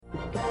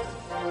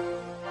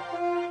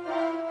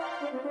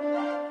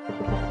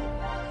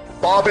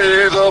Bobby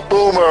the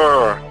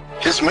Boomer.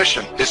 His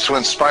mission is to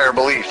inspire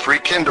belief,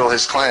 rekindle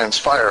his clan's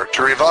fire,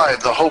 to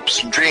revive the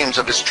hopes and dreams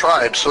of his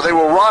tribe so they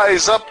will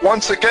rise up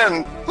once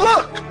again.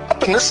 Look,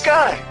 up in the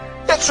sky.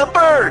 It's a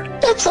bird.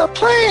 It's a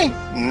plane.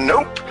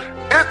 Nope.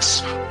 It's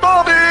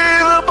Bobby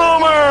the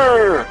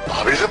Boomer.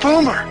 Bobby the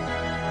Boomer.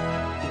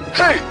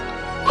 Hey,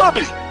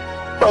 Bobby.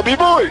 Bobby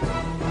boy.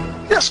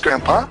 Yes,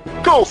 Grandpa.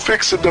 Go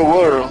fixing the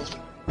world.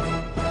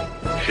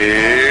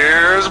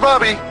 Here's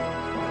Bobby.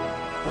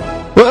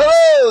 Well,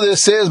 hello,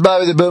 this is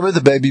Bobby the Boomer,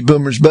 the baby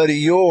boomer's buddy,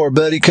 your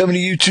buddy, coming to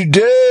you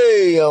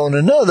today on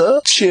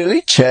another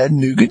chilly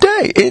Chattanooga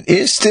day. It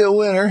is still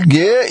winter,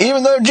 yeah,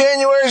 even though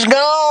January's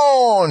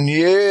gone.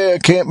 Yeah,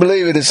 can't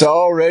believe it, it's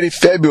already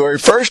February,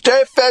 first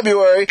day of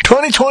February,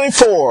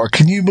 2024.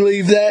 Can you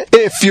believe that?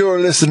 If you're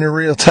listening in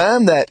real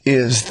time, that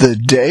is the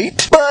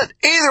date. But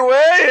either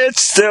way,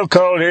 it's still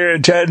cold here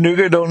in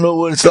Chattanooga. Don't know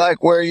what it's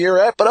like where you're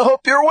at, but I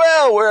hope you're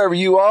well wherever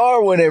you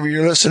are, whenever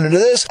you're listening to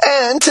this.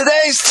 And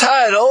today's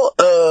title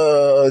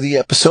the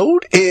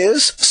episode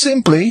is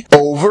simply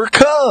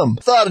Overcome.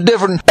 Thought of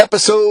different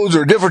episodes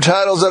or different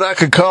titles that I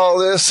could call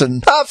this,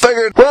 and I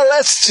figured, well,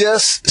 let's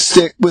just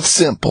stick with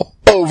simple.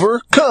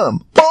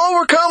 Overcome.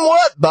 Overcome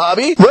what,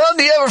 Bobby? Well,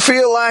 do you ever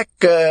feel like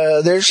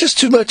there's just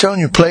too much on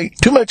your plate?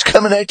 Too much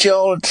coming at you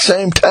all at the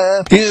same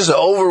time? You're just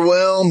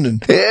overwhelmed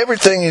and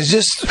everything is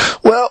just,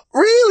 well,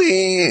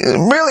 really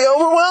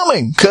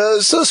overwhelming.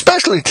 Because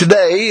especially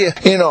today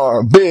in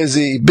our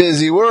busy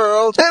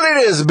world, and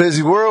it is a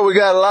busy world, we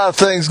got a lot of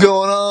things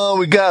going on.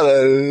 We got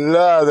a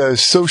lot of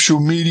social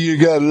media,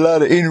 got a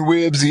lot of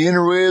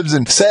interwebs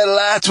and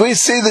satellites. We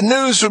see the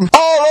news from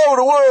all over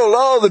the world,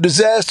 all the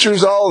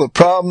disasters, all the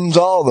problems,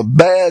 all the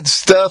bad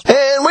stuff,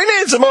 and we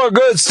need some more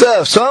good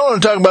stuff. So I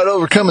want to talk about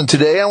overcoming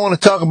today. I want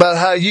to talk about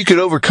how you could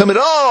overcome it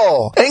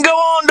all and go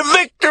on to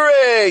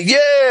victory.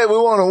 Yeah, we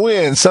want to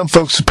win. Some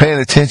folks are paying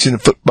attention to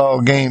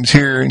football games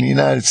here in the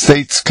United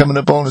States coming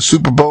up on the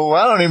Super Bowl.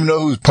 I don't even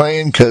know who's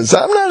playing because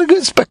I'm not a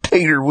good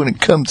spectator when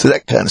it comes to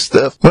that kind of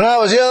stuff. When I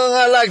was young,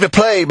 I liked to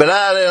play, but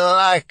I didn't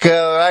like,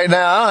 right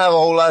now, I don't have a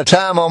whole lot of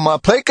time on my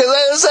plate because,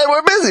 as I said,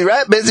 we're busy,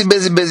 right?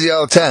 Busy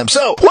all the time.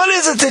 So, what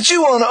is it that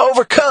you want to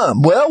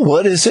overcome? Well,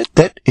 what is it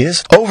that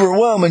is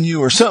overwhelming you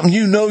or something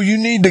you know you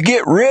need to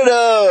get rid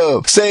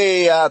of?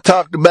 Say, I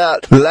talked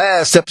about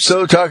last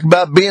episode, talked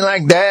about being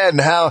like Dad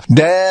and how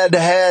Dad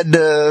had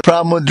a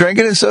problem with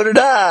drinking and so did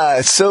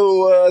I.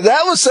 So,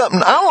 that was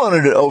something I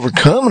wanted to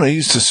overcome, and I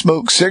used to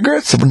smoke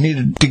cigarettes. I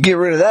needed to get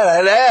rid of that. I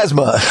had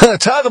asthma.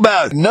 Talk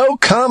about no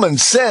common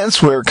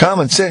sense where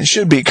common sense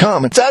should be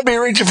common. So I'd be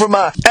reaching for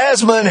my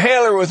asthma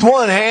inhaler with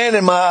one hand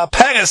and my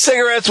pack of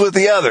cigarettes with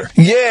the other.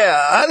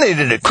 Yeah, I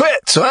needed to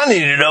quit, so I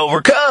needed to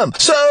overcome.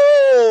 So,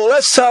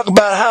 let's talk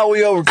about how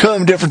we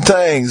overcome different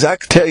things. I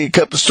could tell you a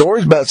couple of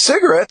stories about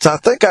cigarettes. I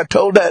think I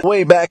told that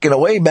way back in a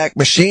Wayback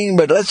Machine,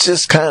 but let's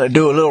just kind of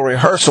do a little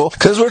rehearsal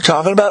because we're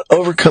talking about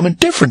overcoming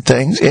different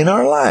things in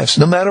our lives,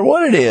 no matter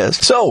what it is.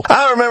 So,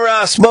 I remember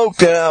I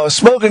smoked, and I was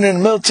smoking in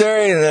the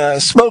military, and I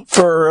smoked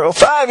for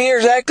 5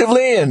 years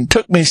actively, and it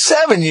took me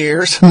 7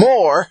 years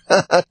more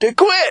to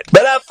quit.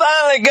 But I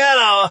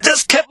finally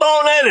just kept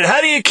on at it.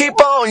 How do you keep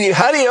on?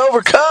 How do you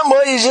overcome?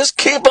 Well, you just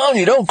keep on.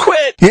 You don't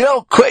quit. You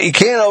don't quit. You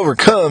can't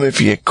overcome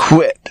if you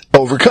quit.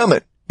 Overcome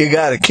it. You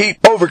gotta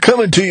keep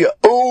overcoming till you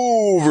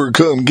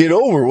overcome. Get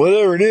over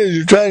whatever it is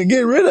you're trying to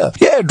get rid of.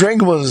 Yeah,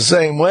 drinking was the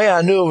same way.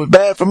 I knew it was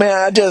bad for me.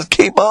 I just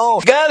keep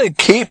on. You gotta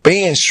keep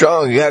being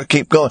strong. You gotta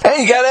keep going.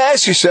 And you gotta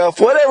ask yourself,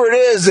 whatever it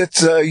is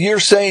that you're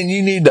saying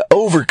you need to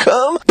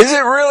overcome, is it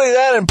really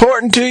that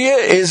important to you?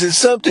 Is it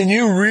something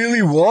you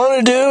really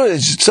want to do?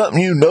 Is it something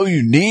you know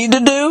you need to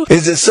do?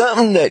 Is it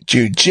something that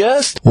you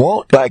just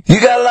want? Like, you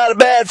got a lot of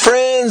bad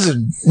friends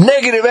and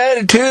negative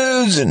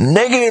attitudes and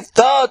negative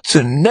thoughts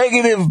and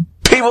negative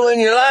people in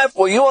your life?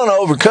 Well, you want to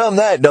overcome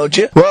that, don't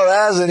you? Well,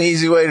 that's an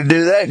easy way to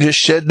do that. Just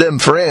shed them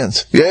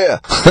friends. Yeah.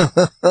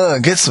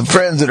 Get some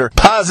friends that are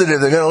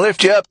positive. They're going to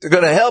lift you up. They're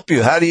going to help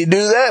you. How do you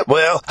do that?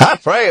 Well, I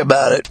pray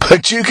about it.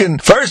 But you can,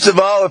 first of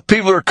all, if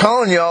people are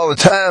calling you all the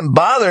time,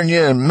 bothering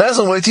you and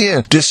messing with you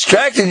and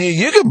distracting you,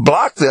 you can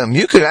block them.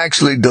 You can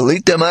actually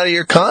delete them out of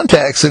your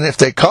contacts. And if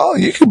they call,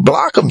 you can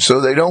block them so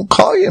they don't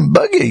call you and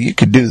bug you. You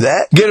can do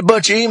that. Get a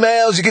bunch of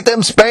emails. You get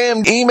them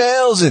spam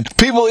emails and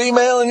people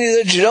emailing you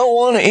that you don't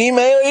want to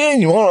email you,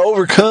 and you want to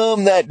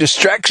overcome that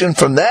distraction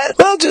from that,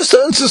 well, just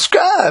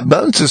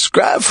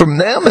unsubscribe from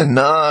them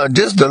and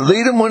just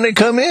delete them when they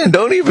come in.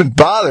 Don't even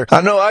bother.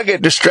 I know I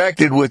get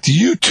distracted with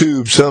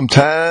YouTube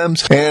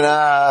sometimes, and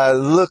I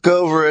look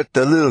over at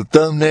the little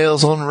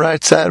thumbnails on the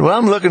right side. When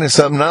I'm looking at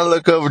something, I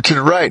look over to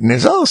the right, and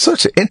there's all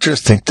sorts of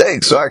interesting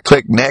things. So I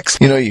click next.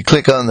 You know, you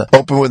click on the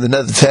open with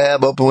another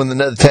tab.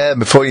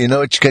 Before you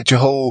know it, you got your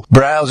whole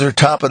browser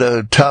top of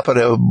the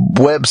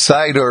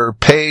website or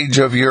page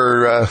of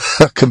your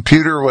computer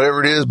computer or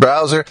whatever it is,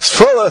 browser. It's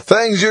full of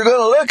things you're going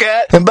to look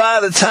at. And by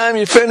the time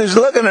you finish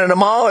looking at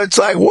them all, it's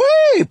like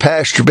way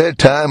past your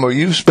bedtime, or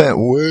you've spent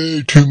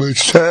way too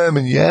much time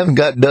and you haven't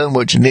got done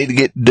what you need to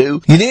get to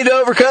do. You need to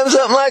overcome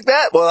something like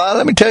that? Well,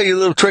 let me tell you a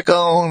little trick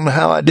on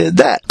how I did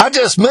that. I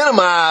just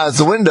minimize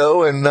the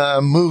window and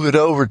move it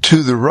over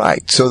to the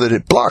right so that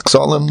it blocks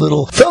all them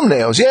little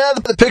thumbnails. Yeah,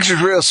 the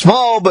picture's real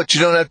small, but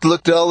you don't have to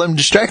look at all them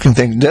distracting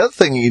things. The other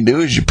thing you can do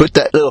is you put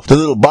that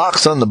little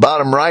box on the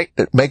bottom right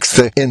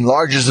that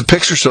enlarges the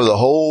picture so the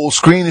whole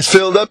screen is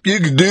filled up. You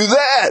can do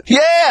that.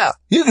 Yeah,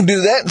 you can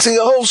do that and see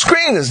the whole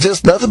screen is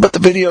just nothing but the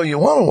video you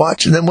want to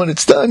watch. And then when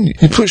it's done, you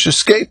push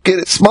escape, get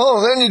it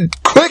small, and then you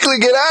quickly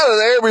get out of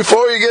there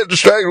before you get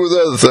distracted with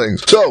other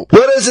things. So,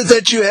 what is it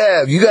that you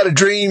have? You got a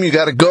dream, you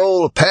got a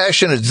goal, a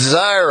passion, a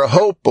desire, a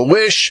hope, a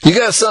wish. You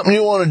got something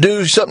you want to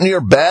do, something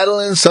you're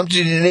battling, something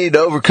you need to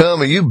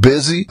overcome. Are you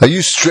busy? Are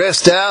you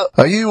stressed out?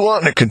 Are you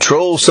wanting to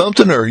control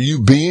something, or are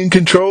you being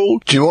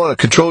controlled? Do you want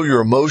to control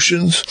your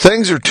emotions?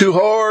 Things are too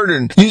hard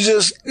and you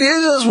just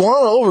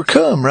want to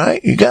overcome,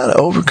 right? You got to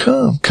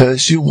overcome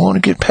because you want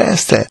to get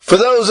past that. For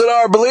those that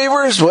are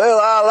believers, well,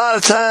 a lot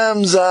of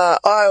times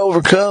I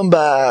overcome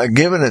by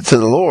giving it to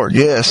the Lord.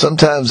 Yeah,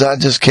 sometimes I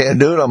just can't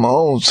do it on my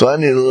own, so I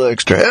need a little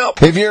extra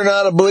help. If you're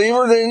not a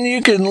believer, then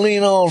you can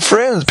lean on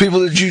friends,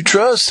 people that you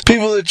trust,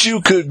 people that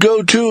you could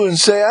go to and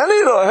say, I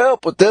need a little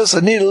help with this. I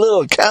need a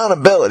little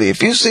accountability.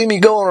 If you see me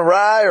going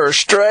awry or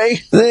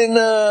astray, then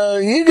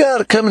you got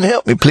to come and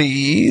help me,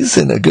 please.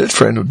 And a good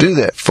friend will do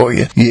that for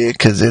you. Yeah,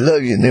 because they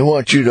love you and they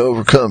want you to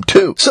overcome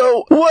too.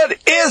 So what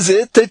is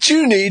it that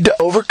you need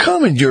to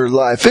overcome in your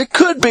life? It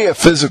could be a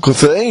physical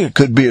thing. It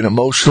could be an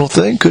emotional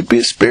thing. It could be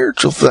a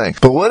spiritual thing.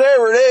 But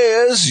whatever it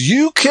is,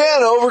 you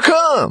can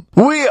overcome.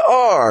 We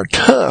are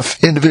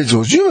tough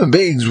individuals. Human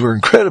beings were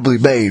incredibly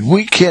made.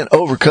 We can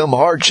overcome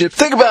hardship.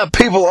 Think about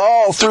people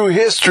all through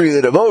history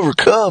that have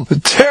overcome the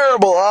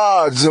terrible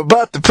odds,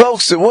 about the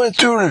folks that went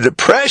through the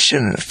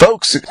Depression,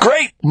 folks that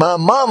my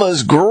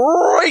mama's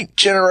great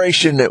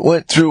generation that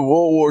went through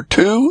World War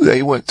II.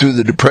 They went through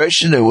the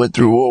Depression. They went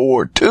through World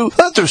War II.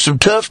 Went through some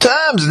tough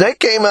times, and they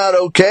came out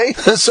okay.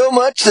 So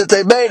much that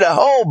they made a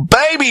whole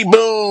baby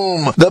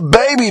boom. The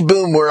baby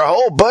boom, where a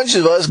whole bunch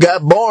of us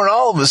got born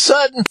all of a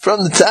sudden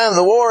from the time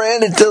the war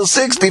ended till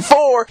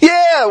 64.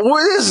 Yeah,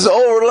 this has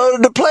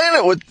overloaded the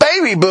planet with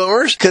baby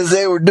boomers because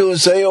they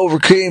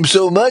overcame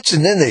so much,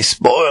 and then they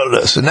spoiled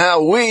us. And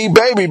now we,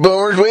 baby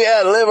boomers, we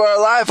had to live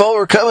our life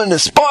overcoming the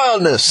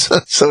spoiledness,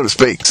 so to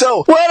speak.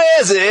 So, what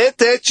is it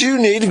that you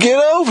need to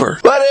get over?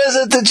 What is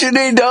it that you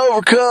need to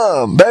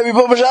overcome? Baby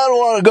boomers, I don't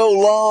want to go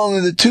long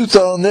in the tooth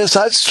on this.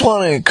 I just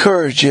want to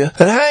encourage you.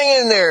 And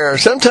hang in there.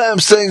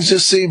 Sometimes things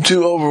just seem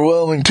too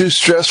overwhelming, too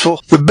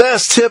stressful. The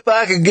best tip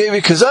I can give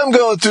you, because I'm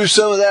going through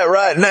some of that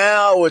right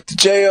now with the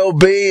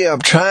J.O.B. I'm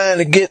trying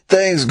to get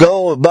things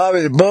going with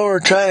Bobby the Boomer,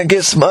 trying to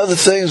get some other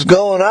things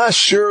going. I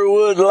sure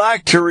would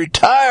like to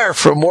retire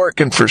from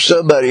working for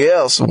somebody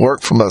else and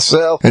work for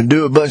myself and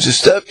do a bunch of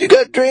stuff. You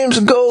got dreams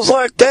and goals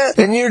like that,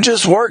 and you're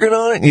just working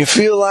on it, and you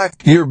feel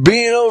like you're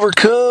being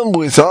overcome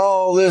with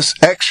all this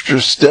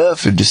extra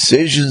stuff and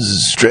decisions and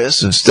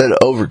stress instead of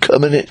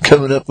overcoming it,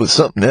 coming up with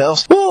something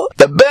else. Well,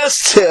 the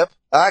best tip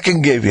I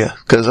can give you,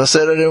 because I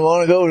said I didn't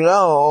want to go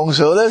long,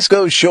 so let's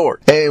go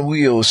short, and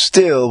we'll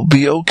still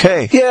be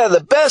okay. Yeah,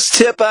 the best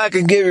tip I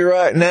can give you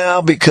right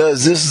now,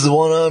 because this is the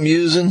one I'm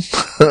using,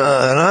 and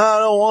I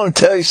don't want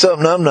to tell you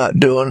something I'm not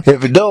doing.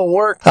 If it don't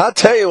work, I'll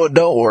tell you what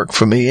don't work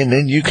for me, and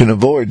then you can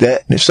avoid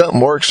that. And if something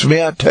works for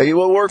me, I'll tell you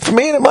what worked for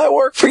me, and it might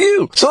work for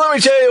you. So let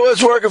me tell you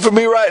what's working for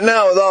me right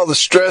now with all the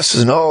stress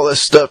and all this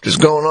stuff that's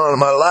going on in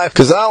my life,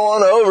 because I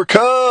want to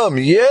overcome.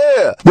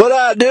 Yeah. What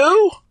I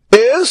do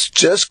is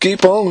just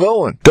keep on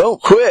going.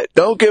 Don't quit.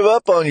 Don't give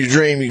up on your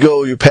dream, your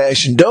goal, your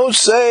passion. Don't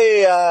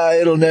say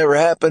it'll never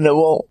happen. It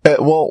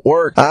won't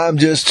work. I'm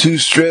just too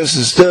stressed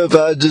and stuff.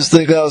 I just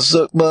think I'll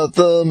suck my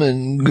thumb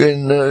and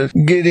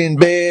get in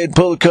bed,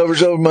 pull the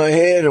covers over my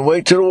head, and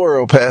wait till the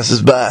world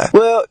passes by.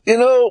 Well,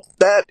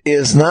 that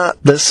is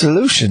not the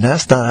solution.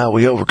 That's not how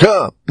we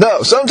overcome.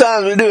 No,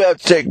 sometimes we do have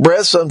to take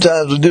breaths.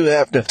 Sometimes we do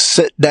have to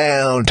sit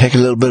down, take a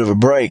little bit of a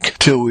break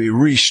till we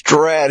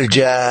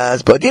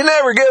re-strategize. But you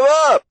never give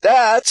up.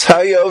 That's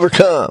how you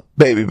overcome.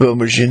 Baby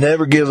boomers, you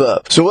never give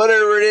up. So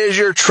whatever it is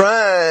you're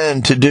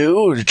trying to do,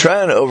 or you're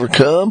trying to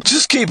overcome,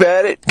 just keep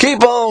at it.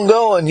 Keep on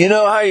going. You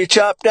know how you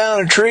chop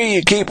down a tree?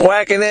 You keep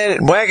whacking at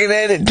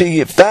it until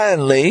you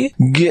finally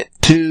get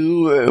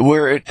to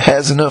where it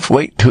has enough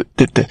weight to it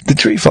that the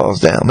tree falls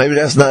down. Maybe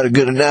that's not a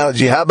good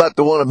analogy. How about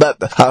the one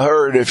about I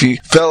heard if you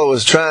fellow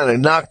was trying to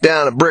knock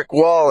down a brick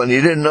wall and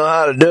you didn't know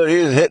how to do it,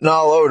 he was hitting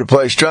all over the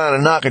place trying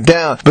to knock it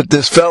down. But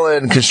this fella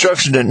in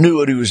construction that knew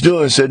what he was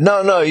doing said,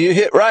 no, you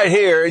hit right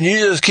here and you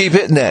just keep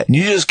hitting that.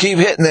 You just keep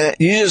hitting that.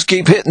 You just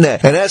keep hitting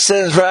that. And that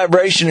sends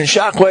vibration and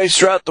shockwaves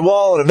throughout the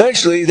wall, and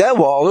eventually that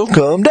wall will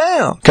come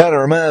down. Kind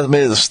of reminds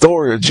me of the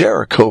story of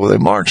Jericho. They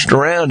marched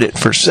around it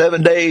for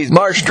 7 days,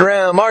 marched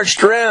around,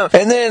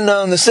 And then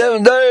on the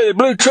seventh day, they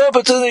blew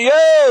trumpets and they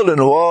yelled, and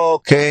the wall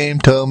came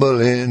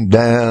tumbling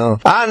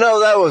down. I know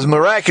that was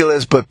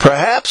miraculous, but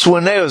perhaps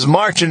when they was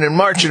marching,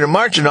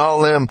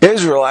 all them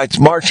Israelites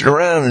marching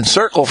around in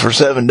circle for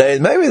 7 days,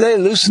 maybe they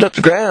loosened up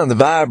the ground. The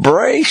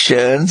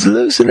vibrations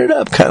loosened it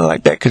up, kind of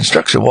like that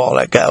construction wall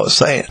that guy was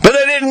saying. But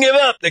they didn't give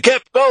up. They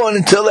kept going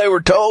until they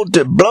were told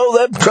to blow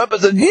them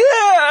trumpets and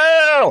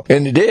yell,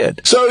 and they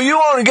did. So you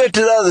want to get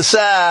to the other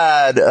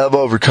side of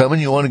overcoming.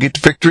 You want to get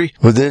to victory?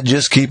 Well, then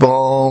just keep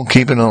on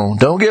keeping on.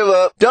 Don't give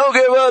up. Don't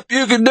give up.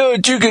 You can do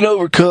it. You can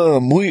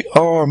overcome. We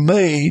are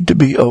made to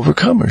be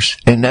overcomers.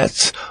 And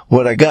that's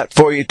what I got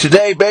for you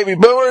today, baby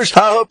boomers.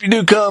 I hope you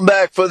do come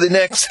back for the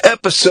next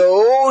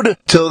episode.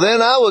 Till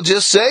then, I will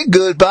just say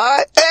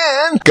goodbye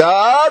and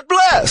God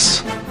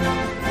bless.